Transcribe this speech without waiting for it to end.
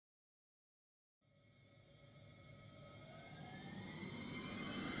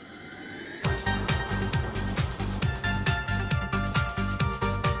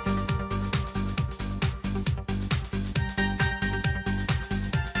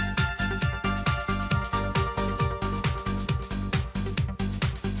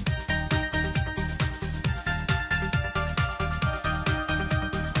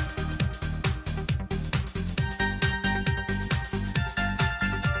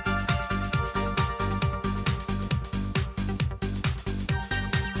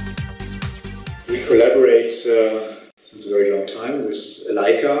collaborate since a very long time with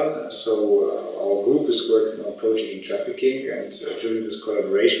Leica. So our group is working on protein trafficking, and during this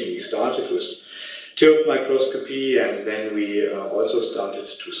collaboration we started with turf microscopy, and then we also started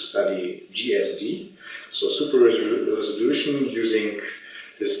to study GSD, so super resolution using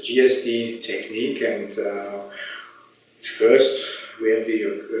this GSD technique. And first we had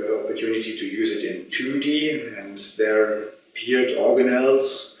the opportunity to use it in 2D, and there appeared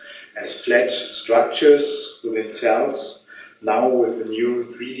organelles as flat structures within cells. Now with the new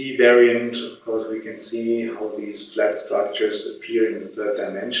 3D variant, of course, we can see how these flat structures appear in the third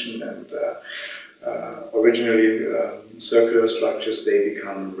dimension, and originally circular structures, they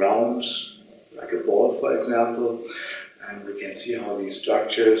become round, like a ball, for example, and we can see how these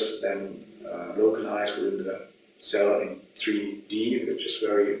structures then localize within the cell in 3D, which is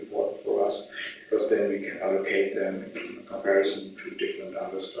very important for us, because then we can allocate them in comparison to different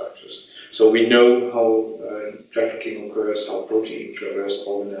other structures. So we know how trafficking occurs, how protein traverse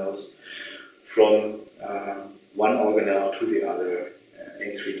organelles from one organelle to the other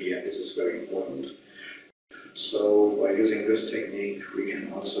in 3D, and this is very important. So by using this technique, we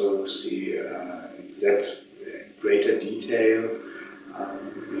can also see in Z greater detail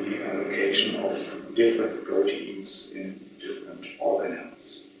the allocation of different proteins in different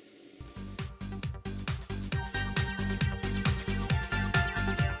organelles.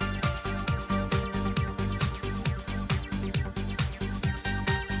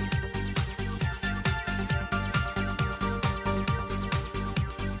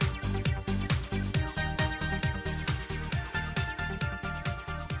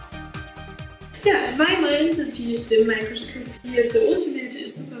 Yeah, in my mind, the GSD microscopy is the ultimate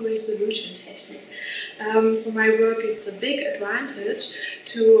super resolution technique. For my work, it's a big advantage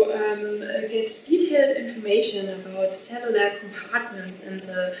to get detailed information about cellular compartments in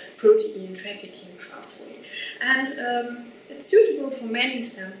the protein trafficking pathway. And it's suitable for many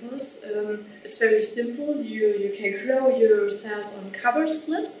samples. It's very simple. You can grow your cells on cover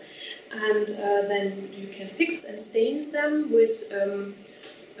slips, and then you can fix and stain them with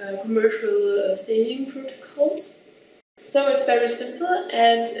commercial staining protocols. So it's very simple,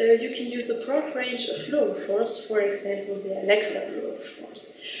 and you can use a broad range of fluorophores, for example the Leica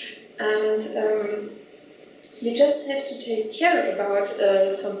fluorophores. And you just have to take care about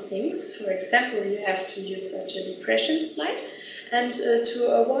some things. For example, you have to use such a depression slide, and to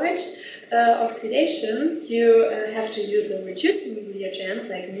avoid oxidation, you have to use a reducing reagent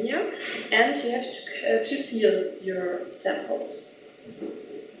like MIA, and you have to seal your samples.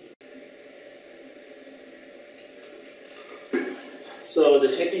 So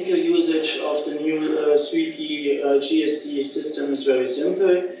the technical usage of the new 3D GSD system is very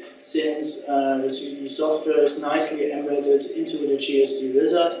simple, since the 3D software is nicely embedded into the GSD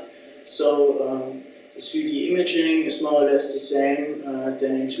wizard. So the 3D imaging is more or less the same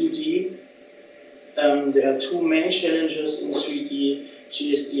than in 2D. There are two main challenges in 3D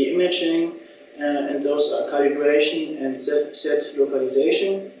GSD imaging, and those are calibration and set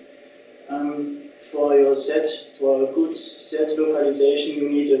localization. For a good set localization, you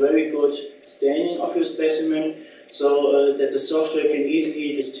need a very good staining of your specimen, so that the software can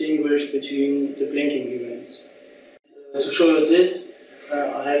easily distinguish between the blinking events. To show you this,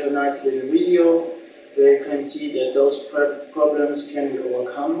 I have a nice little video where you can see that those problems can be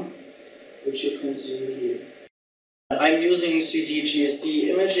overcome, which you can see here. I'm using 3D GSD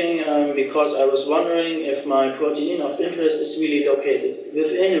imaging because I was wondering if my protein of interest is really located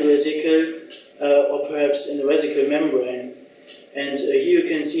within a vesicle or perhaps in the vesicle membrane. And here you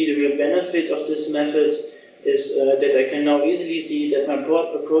can see the real benefit of this method is that I can now easily see that my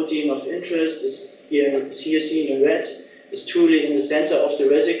protein of interest is here seen in red, is truly in the center of the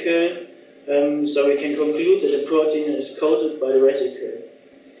vesicle, so we can conclude that the protein is coated by the vesicle.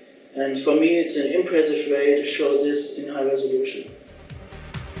 And for me, it's an impressive way to show this in high resolution.